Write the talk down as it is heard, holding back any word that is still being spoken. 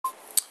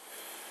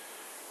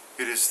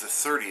It is the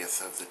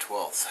 30th of the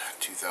 12th,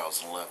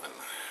 2011,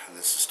 and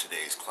this is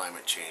today's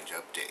climate change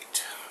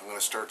update. I'm going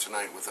to start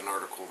tonight with an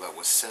article that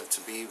was sent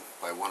to me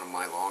by one of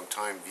my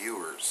longtime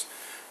viewers.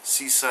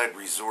 Seaside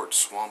resort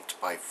swamped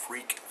by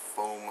freak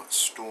foam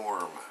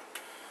storm.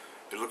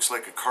 It looks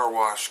like a car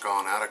wash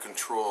gone out of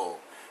control,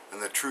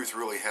 and the truth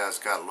really has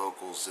got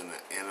locals in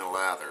a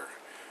lather.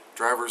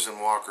 Drivers and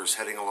walkers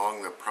heading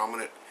along the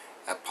promenade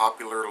at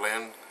popular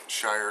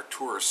Lancashire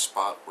tourist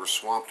spot were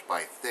swamped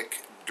by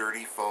thick,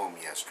 dirty foam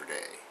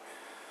yesterday.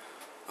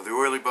 The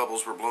oily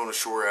bubbles were blown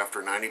ashore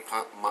after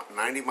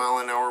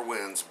 90-mile-an-hour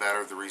winds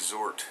battered the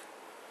resort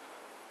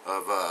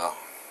of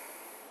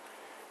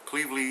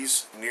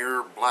Cleveleys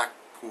near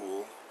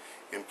Blackpool.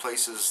 In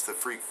places, the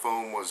freak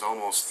foam was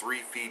almost 3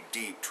 feet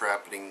deep,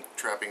 trapping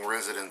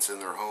residents in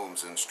their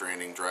homes and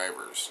stranding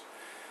drivers.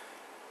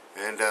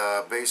 And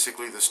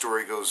basically the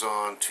story goes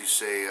on to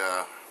say,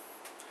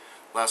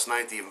 last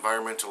night the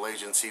Environmental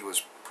Agency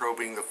was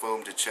probing the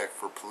foam to check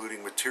for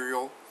polluting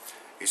material.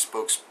 A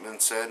spokesman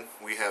said,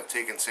 "We have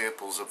taken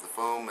samples of the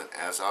foam,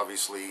 as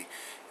obviously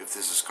if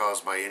this is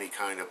caused by any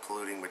kind of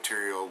polluting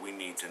material, we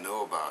need to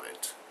know about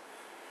it.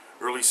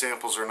 Early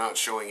samples are not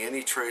showing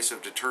any trace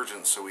of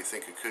detergent, so we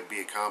think it could be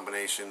a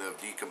combination of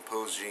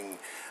decomposing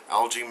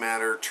algae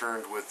matter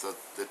turned with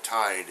the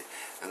tide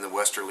and the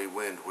westerly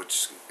wind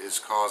which is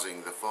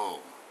causing the foam.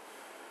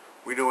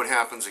 We know it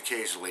happens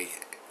occasionally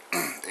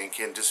and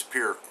can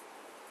disappear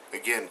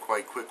again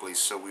quite quickly,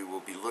 so we will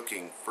be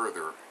looking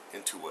further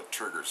into what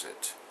triggers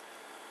it."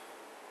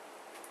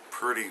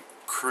 Pretty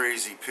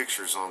crazy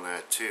pictures on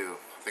that too.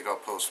 I think I'll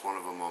post one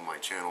of them on my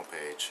channel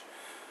page.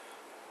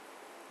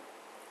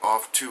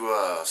 Off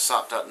to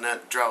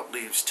SOP.net, drought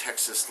leaves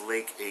Texas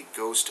lake a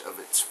ghost of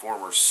its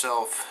former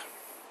self.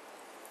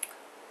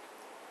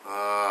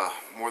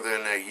 More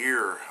than a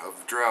year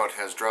of drought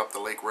has dropped the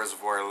lake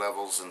reservoir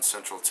levels in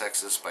central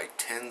Texas by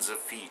tens of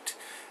feet,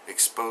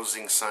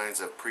 exposing signs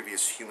of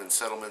previous human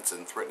settlements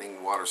and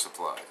threatening water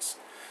supplies.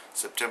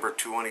 September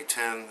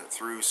 2010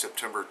 through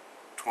September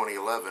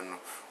 2011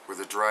 were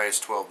the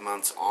driest 12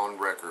 months on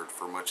record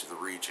for much of the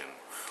region,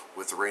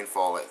 with the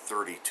rainfall at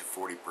 30 to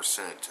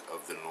 40%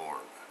 of the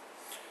norm.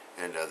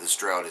 And this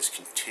drought is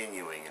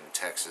continuing in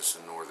Texas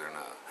and northern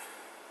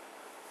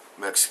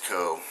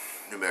Mexico,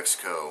 New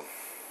Mexico.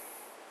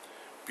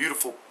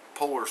 Beautiful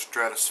polar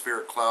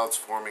stratospheric clouds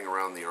forming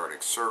around the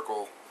Arctic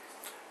Circle.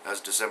 As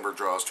December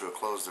draws to a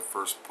close, the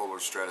first polar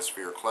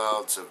stratosphere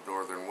clouds of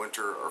northern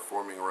winter are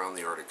forming around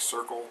the Arctic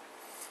Circle,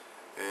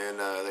 and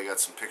they got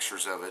some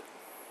pictures of it.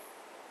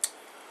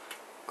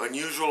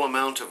 Unusual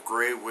amount of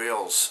gray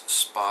whales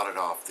spotted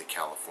off the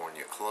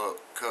California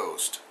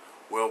coast.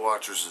 Whale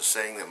watchers are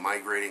saying that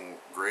migrating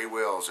gray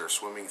whales are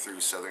swimming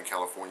through Southern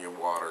California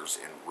waters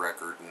in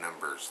record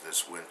numbers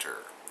this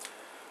winter.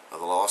 The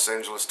Los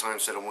Angeles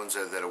Times said on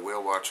Wednesday that a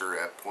whale watcher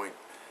at Point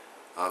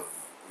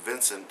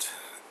Vincent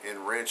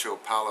in Rancho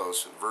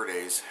Palos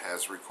Verdes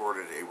has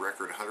recorded a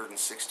record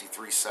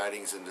 163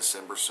 sightings in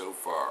December so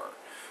far,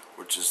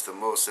 which is the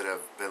most that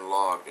have been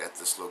logged at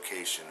this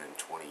location in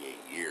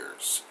 28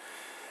 years.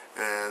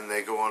 And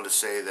they go on to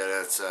say that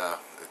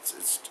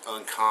it's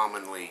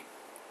uncommonly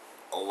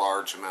a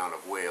large amount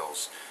of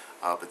whales,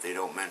 but they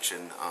don't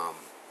mention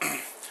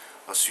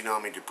a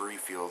tsunami debris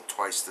field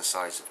twice the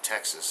size of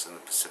Texas in the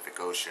Pacific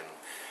Ocean,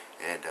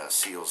 and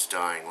seals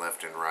dying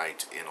left and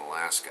right in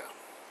Alaska.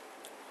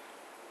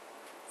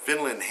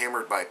 Finland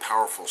hammered by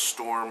powerful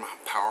storm.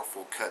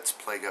 Powerful cuts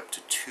plague up to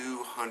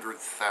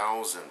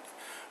 200,000.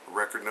 A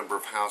record number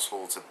of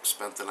households have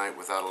spent the night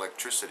without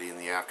electricity in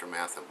the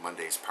aftermath of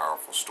Monday's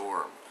powerful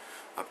storm.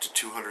 Up to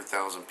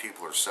 200,000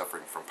 people are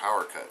suffering from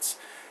power cuts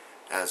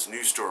as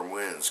new storm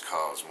winds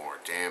cause more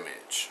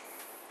damage.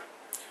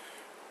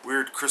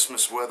 Weird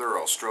Christmas weather,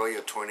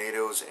 Australia,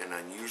 tornadoes, and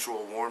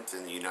unusual warmth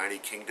in the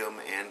United Kingdom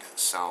and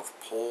South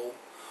Pole.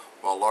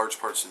 While large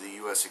parts of the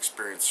U.S.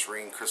 experienced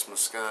serene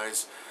Christmas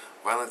skies,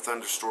 violent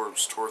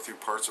thunderstorms tore through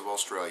parts of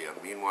Australia.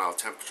 Meanwhile,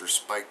 temperatures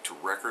spiked to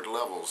record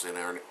levels in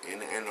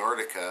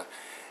Antarctica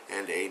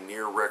and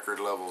near record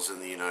levels in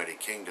the United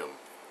Kingdom.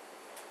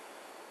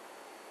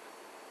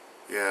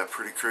 Yeah,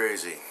 pretty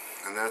crazy.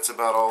 And that's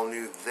about all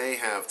new they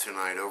have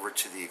tonight. Over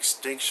to the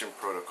extinction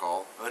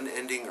protocol.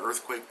 Unending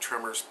earthquake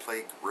tremors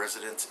plague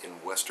residents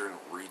in western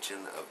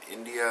region of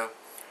India.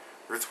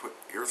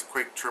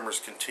 Earthquake tremors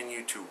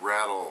continue to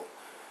rattle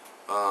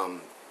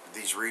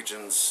these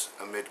regions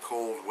amid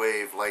cold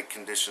wave-like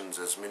conditions.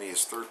 As many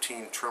as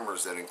 13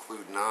 tremors, that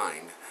include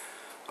 9,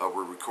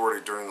 were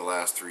recorded during the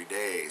last 3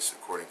 days,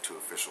 according to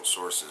official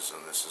sources.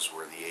 And this is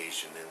where the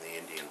Asian and the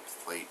Indian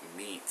plate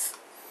meet.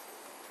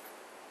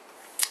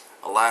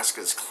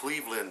 Alaska's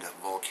Cleveland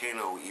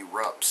volcano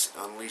erupts,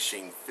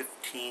 unleashing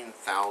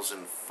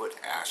 15,000-foot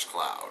ash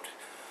cloud.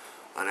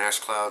 An ash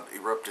cloud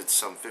erupted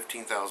some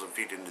 15,000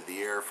 feet into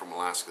the air from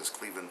Alaska's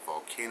Cleveland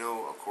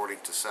volcano, according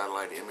to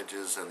satellite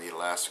images and the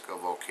Alaska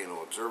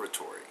Volcano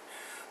Observatory.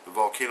 The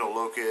volcano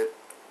located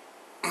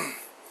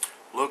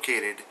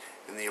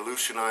in the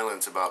Aleutian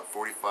Islands, about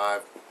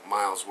 45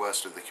 miles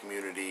west of the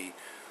community,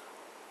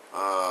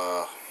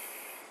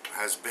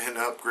 has been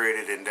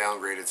upgraded and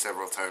downgraded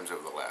several times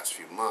over the last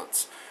few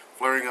months,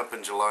 flaring up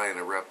in July and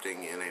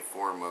erupting in a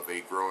form of a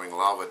growing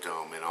lava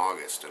dome in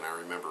August, and I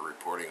remember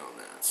reporting on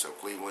that. So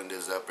Cleveland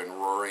is up and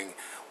roaring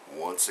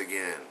once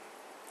again.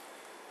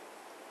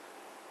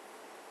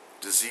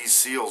 Diseased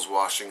seals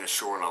washing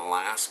ashore in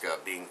Alaska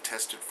being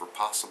tested for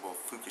possible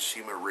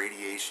Fukushima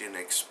radiation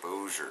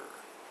exposure.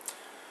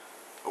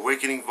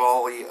 Awakening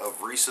volley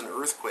of recent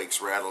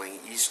earthquakes rattling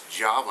East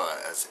Java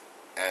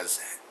as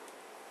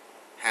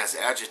has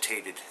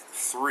agitated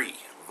 3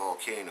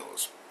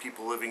 volcanoes.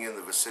 People living in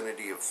the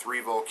vicinity of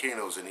 3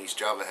 volcanoes in East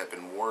Java have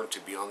been warned to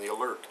be on the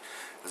alert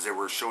as they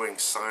were showing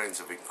signs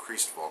of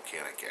increased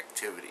volcanic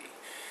activity.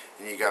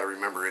 And you got to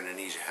remember,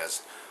 Indonesia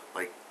has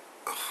like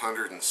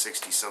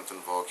 160 something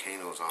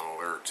volcanoes on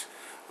alert,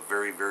 a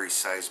very, very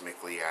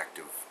seismically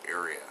active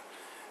area.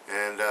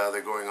 And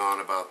they're going on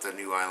about the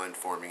new island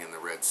forming in the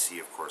Red Sea.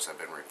 Of course, I've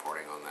been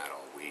reporting on that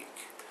all week.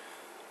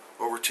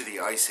 Over to the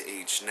Ice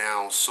Age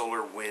now.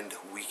 Solar wind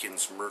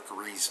weakens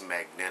Mercury's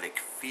magnetic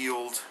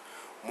field.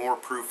 More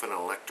proof an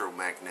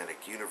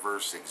electromagnetic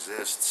universe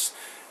exists.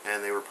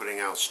 And they were putting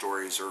out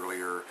stories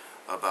earlier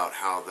about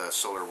how the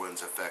solar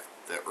winds affect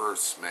the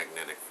Earth's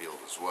magnetic field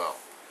as well.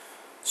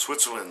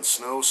 Switzerland,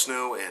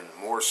 snow, and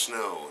more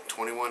snow.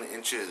 21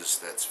 inches,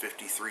 that's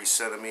 53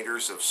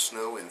 centimeters of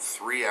snow in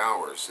 3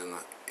 hours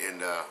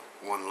in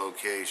one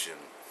location.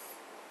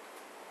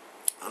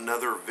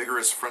 Another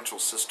vigorous frontal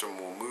system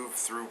will move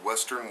through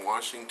western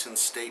Washington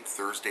state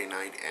Thursday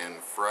night and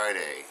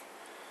Friday.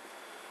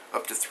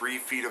 Up to 3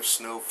 feet of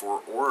snow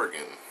for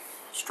Oregon.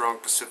 Strong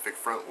Pacific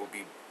front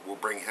will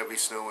bring heavy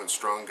snow and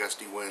strong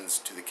gusty winds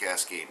to the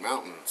Cascade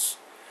Mountains.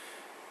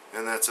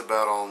 And that's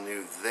about all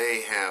new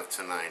they have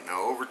tonight.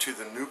 Now over to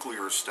the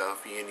nuclear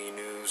stuff. E&E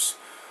News.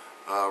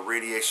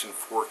 Radiation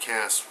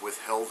forecast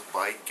withheld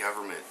by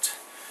government.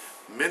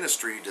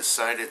 Ministry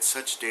decided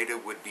such data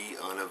would be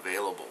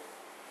unavailable.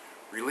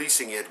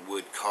 Releasing it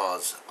would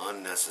cause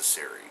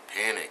unnecessary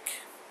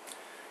panic.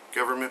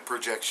 Government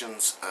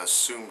projections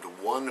assumed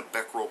 1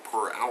 becquerel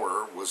per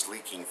hour was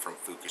leaking from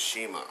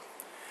Fukushima.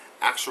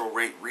 Actual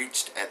rate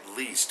reached at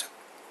least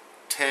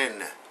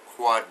 10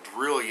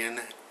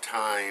 quadrillion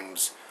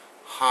times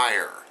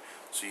higher.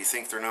 So you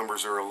think their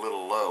numbers are a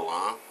little low,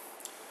 huh?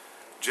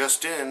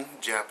 Just in,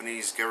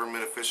 Japanese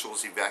government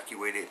officials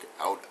evacuated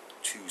out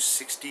to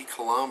 60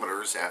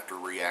 kilometers after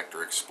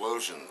reactor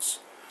explosions.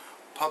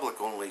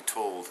 Public only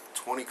told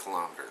 20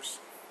 kilometers.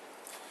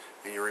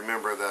 And you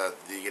remember the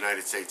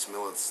United States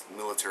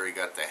military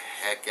got the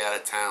heck out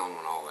of town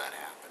when all that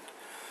happened.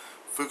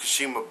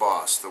 Fukushima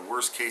boss, the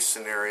worst case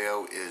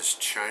scenario is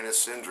China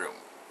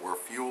syndrome, where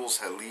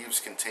fuels leaves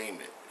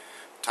containment.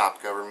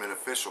 Top government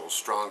officials,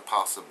 strong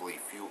possibility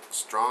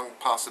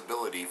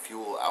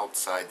fuel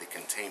outside the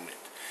containment.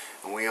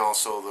 And we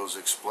also, those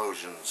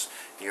explosions,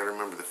 you gotta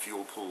remember the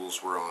fuel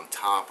pools were on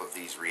top of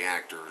these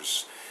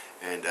reactors,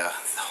 and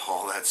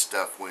all that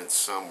stuff went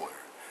somewhere.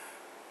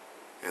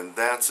 And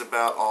that's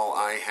about all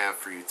I have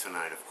for you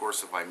tonight. Of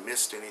course, if I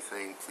missed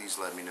anything, please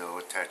let me know.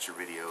 Attach your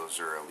videos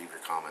or leave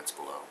your comments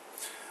below.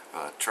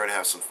 Try to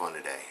have some fun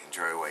today.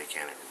 Enjoy while you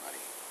can, everybody.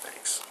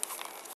 Thanks.